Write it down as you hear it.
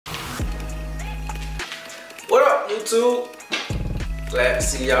YouTube? Glad to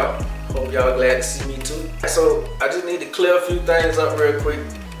see y'all. Hope y'all glad to see me too. So I just need to clear a few things up real quick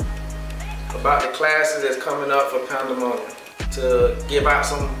about the classes that's coming up for Pandamonium. To give out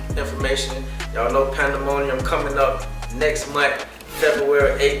some information, y'all know Pandamonium coming up next month,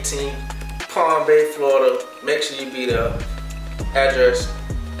 February 18th, Palm Bay, Florida. Make sure you be there. Address.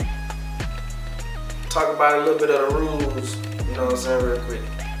 Talk about a little bit of the rules, you know what I'm saying, real quick.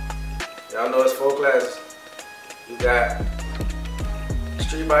 Y'all know it's 4 classes. You got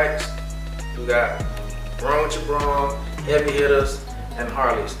street bikes, you got run with your brom, heavy hitters, and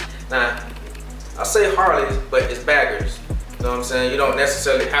Harleys. Now, I say Harleys, but it's baggers. You know what I'm saying? You don't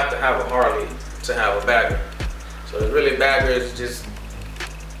necessarily have to have a Harley to have a bagger. So it's really baggers, just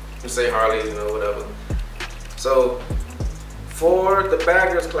you say Harleys, you know, whatever. So for the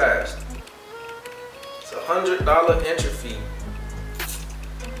baggers class, it's $100 entry fee.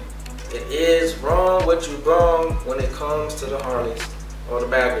 It is wrong what you wrong when it comes to the Harleys or the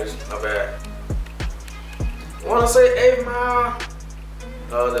baggers, my bad. I wanna say 8 Mile.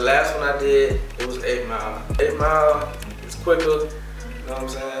 The last one I did, it was 8 Mile. 8 Mile is quicker, you know what I'm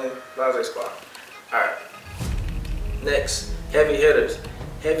saying? Blase Squad. Alright. Next, heavy hitters.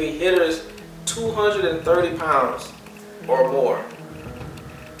 Heavy hitters, 230 pounds or more.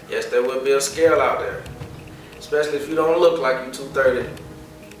 Yes, there will be a scale out there. Especially if you don't look like you 230.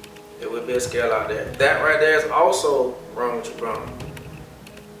 There will be a scale out there. That right there is also wrong with your brum.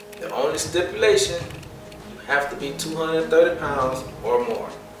 The only stipulation, you have to be 230 pounds or more.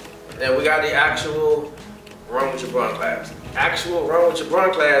 And we got the actual run with your brum class. Actual run with your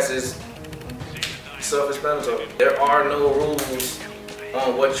brum class is self-explanatory. There are no rules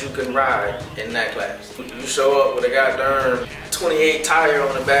on what you can ride in that class. You show up with a goddamn 28 tire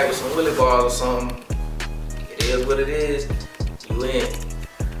on the back with some wheelie bars or something. It is what it is. You in.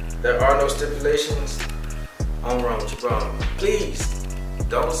 There are no stipulations on run with your brum. Please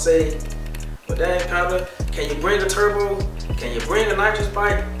don't say, well, dang, Panda, can you bring a turbo? Can you bring a nitrous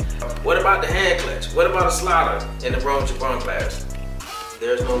bike? What about the hand clutch? What about a slider in the run with your brum class?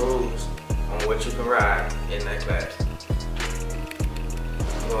 There's no rules on what you can ride in that class.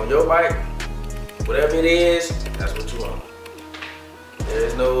 On your bike, whatever it is, that's what you want.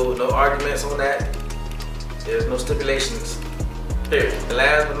 There's no arguments on that. There's no stipulations. Period. And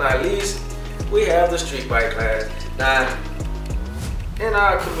last but not least, we have the street bike class. Now, in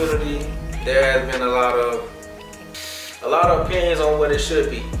our community, there has been a lot of opinions on what it should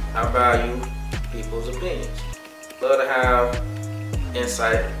be. I value people's opinions. Love to have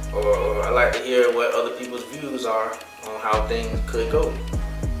insight, or I like to hear what other people's views are on how things could go.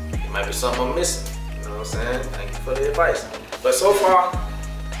 It might be something I'm missing, you know what I'm saying? Thank you for the advice. But so far,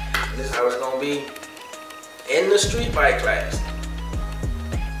 this is how it's gonna be in the street bike class.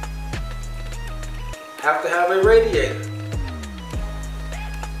 Have to have a radiator.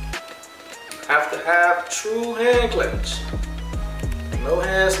 Have to have true hand clutch. No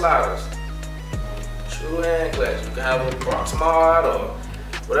hand sliders. True hand clutch. You can have a box mod or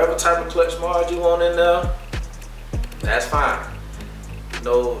whatever type of clutch mod you want in there. That's fine.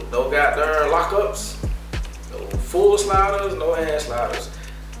 No goddamn lockups. No full sliders, no hand sliders.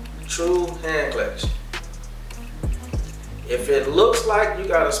 True hand clutch. If it looks like you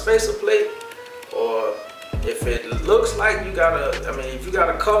got a spacer plate, or if it looks like you got a, if you got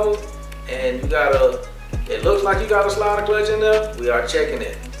a cover and you got a, it looks like you got a slider clutch in there, we are checking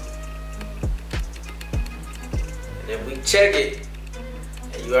it. And if we check it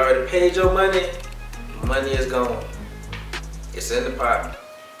and you already paid your money, money is gone. It's in the pot.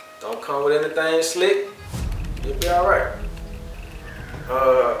 Don't come with anything slick, you'll be alright.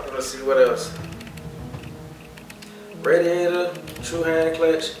 Let's see what else. Radiator, true hand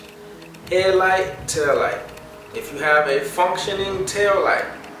clutch, headlight, tail light. If you have a functioning tail light,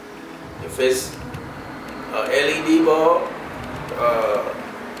 if it's a LED bulb,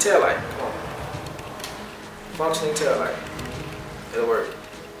 tail light, come on. Functioning tail light, it'll work.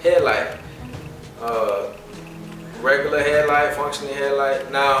 Headlight, regular headlight, functioning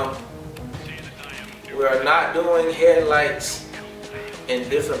headlight. Now, we are not doing headlights in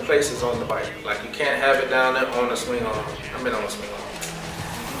different places on the bike. Like, you can't have it down there on the swing arm. On the swing arm.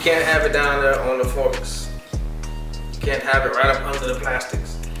 You can't have it down there on the forks. You can't have it right up under the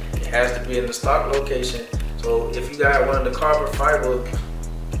plastics. It has to be in the stock location. So if you got one of the carbon fiber,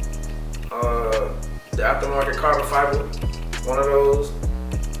 the aftermarket carbon fiber, one of those,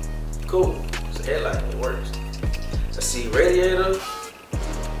 cool. It's a headlight, it works. Let's see, radiator,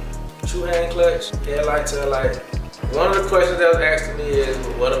 true hand clutch, headlight, tail light. One of the questions that was asked to me is,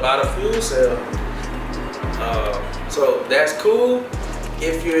 what about a fuel cell? So that's cool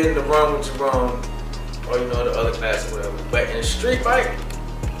if you're in the run with your brum or you know, the other class or whatever. But in street bike,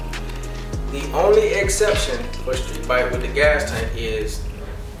 the only exception for street bike with the gas tank is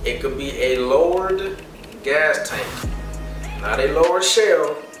it could be a lowered gas tank, not a lowered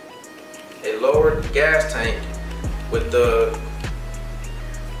shell, a lowered gas tank with the,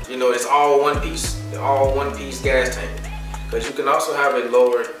 you know, it's all one piece gas tank. Because you can also have a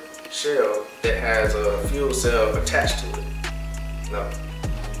lowered shell that has a fuel cell attached to it. No,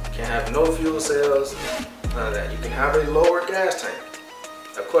 you can't have no fuel cells, none of that. You can have a lowered gas tank.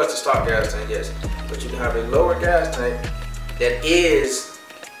 Of course, the stock gas tank, yes, but you can have a lower gas tank that is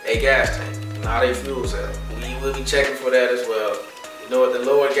a gas tank, not a fuel cell. We will be checking for that as well. You know what the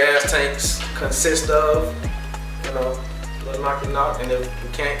lower gas tanks consist of? You know, little knock, and if you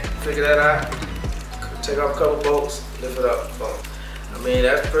can't figure that out, take off a couple bolts, lift it up, boom. I mean,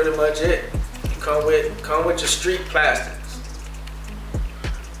 that's pretty much it. Come with your street plastics.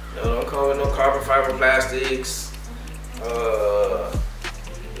 You know, don't come with no carbon fiber plastics.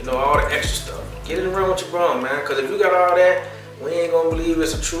 You know, all the extra stuff. Get in the room with your brum, man. Because if you got all that, we ain't gonna believe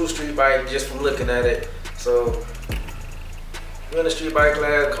it's a true street bike just from looking at it. So, if you're in the street bike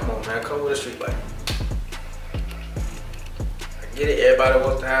class, come on, man. Come with a street bike. I get it. Everybody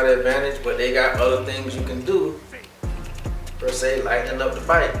wants to have the advantage, but they got other things you can do. Per se, lightening up the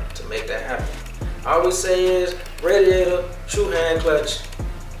bike to make that happen. All we say is radiator, true hand clutch,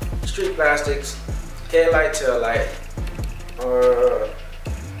 street plastics, headlight, tail light,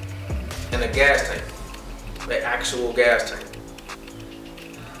 and a gas tank, the actual gas tank.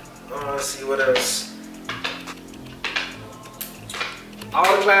 Let's see what else.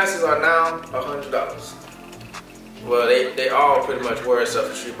 All the classes are now $100. Well, they all pretty much were except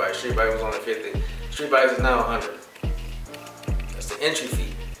for street bike. Street bike was only $50. Street bike is now $100. That's the entry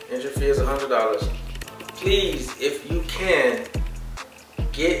fee. Entry fee is $100. Please, if you can,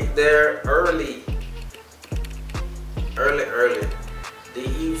 get there early. Early. The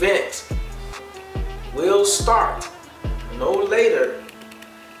event will start no later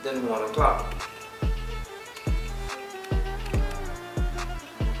than 1 o'clock.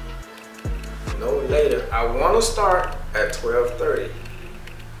 No later. I want to start at 12:30.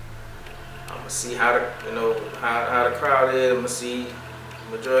 I'm gonna see how the how the crowd is. I'm gonna see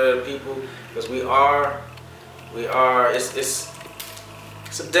the majority of the people, because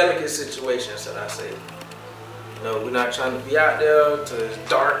it's a delicate situation, should I say. You know, we're not trying to be out there till it's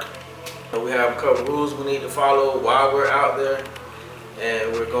dark. We have a couple rules we need to follow while we're out there,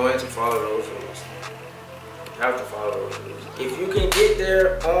 and we're going to follow those rules. You have to follow those rules. If you can get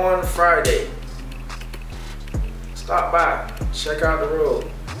there on Friday, stop by, check out the road.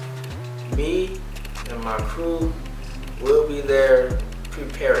 Me and my crew will be there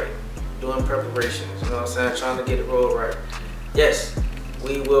preparing, doing preparations, you know what I'm saying, trying to get the road right. Yes,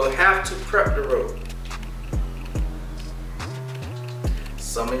 we will have to prep the road.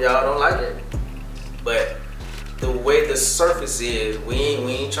 Some of y'all don't like it, but the way the surface is, we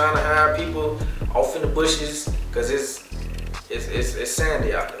ain't trying to hire people off in the bushes, because it's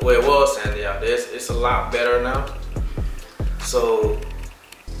sandy out there. Well, it was sandy out there. It's a lot better now. So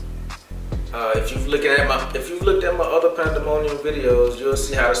if you've looked at my other Pandamonium videos, you'll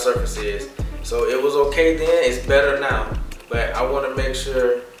see how the surface is. So it was okay then. It's better now, but I want to make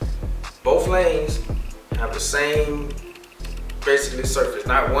sure both lanes have the same basically surface.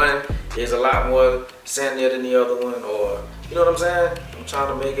 Not one is a lot more sandier than the other one, or you know what I'm saying? I'm trying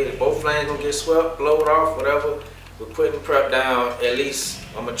to make it, both lanes gonna get swept, blowed off, whatever. We're putting prep down, at least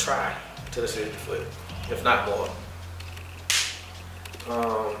I'm gonna try to the 60 foot, if not more.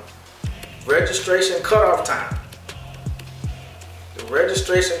 Registration cutoff time. The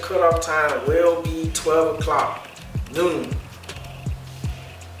registration cutoff time will be 12 o'clock noon.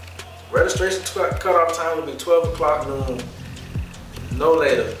 Registration cutoff time will be 12 o'clock noon. No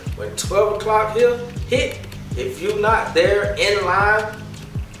later. When 12 o'clock hit, if you're not there in line,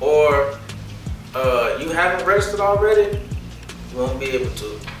 or you haven't registered already, you won't be able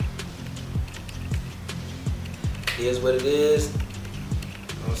to. It is what it is.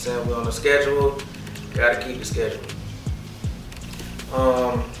 You know what I'm saying? We're on a schedule. Gotta keep the schedule.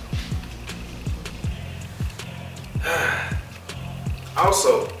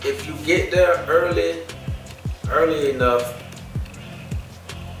 Also, if you get there early enough,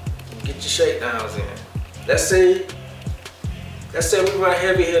 get your shakedowns in. Let's say we run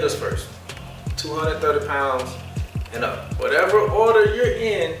heavy hitters first, 230 pounds and up. Whatever order you're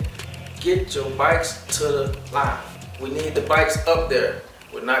in, get your bikes to the line. We need the bikes up there.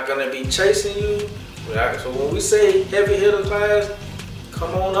 We're not gonna be chasing you. So when we say heavy hitter class,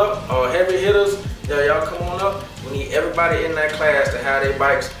 come on up, or heavy hitters, yeah, y'all come on up. We need everybody in that class to have their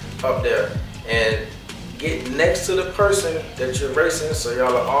bikes up there. And get next to the person that you're racing so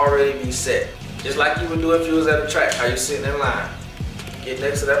y'all will already be set. Just like you would do if you was at a track, how you sitting in line. Get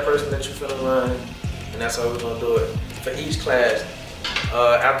next to that person that you're finna run, and that's how we're gonna do it for each class.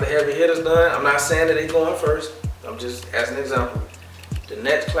 After every hitter's done, I'm not saying that they're going first. I'm just as an example. The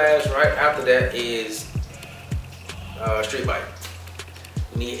next class right after that is street bike.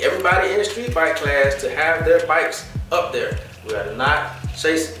 We need everybody in the street bike class to have their bikes up there. We are not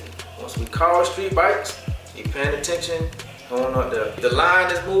chasing. Once we call street bikes, be paying attention, going up there. If the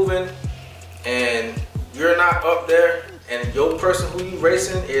line is moving and you're not up there, and your person who you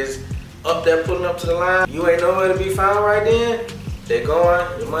racing is up there pulling up to the line, you ain't nowhere to be found right then. They're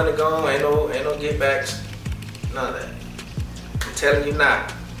going, your money gone, ain't no get backs, none of that. I'm telling you now,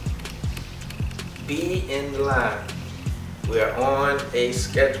 be in the line. We are on a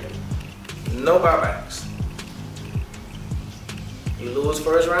schedule. No buybacks. You lose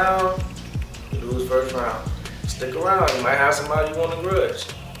first round, you lose first round. Stick around, you might have somebody you want to grudge.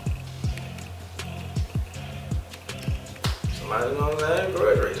 Somebody you want to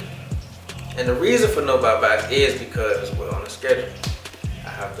grudge racing. And the reason for no buybacks is because we're on a schedule. I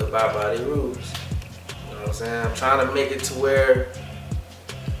have to abide by the rules. You know what I'm saying? I'm trying to make it to where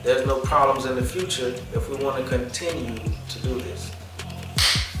there's no problems in the future if we want to continue to do this.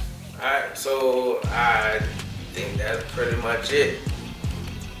 Alright, so I think that's pretty much it.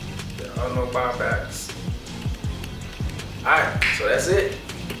 There are no buybacks. Alright, so that's it.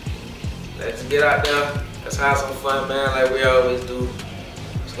 Let's get out there. Let's have some fun, man, like we always do.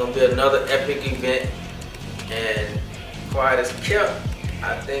 It's gonna be another epic event, and quiet as kept,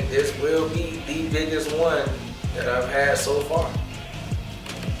 I think this will be the biggest one that I've had so far.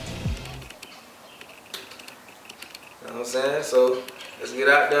 You know what I'm saying? So let's get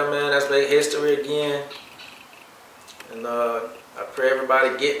out there, man. Let's make history again. And I pray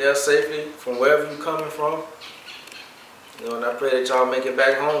everybody get there safely from wherever you're coming from. You know, and I pray that y'all make it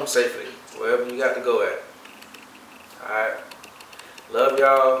back home safely, wherever you got to go at. Alright. Love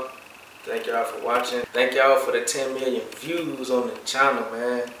y'all. Thank y'all for watching. Thank y'all for the 10 million views on the channel,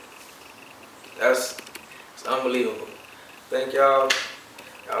 man. It's unbelievable. Thank y'all.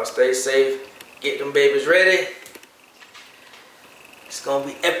 Y'all stay safe. Get them babies ready. It's gonna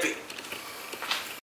be epic.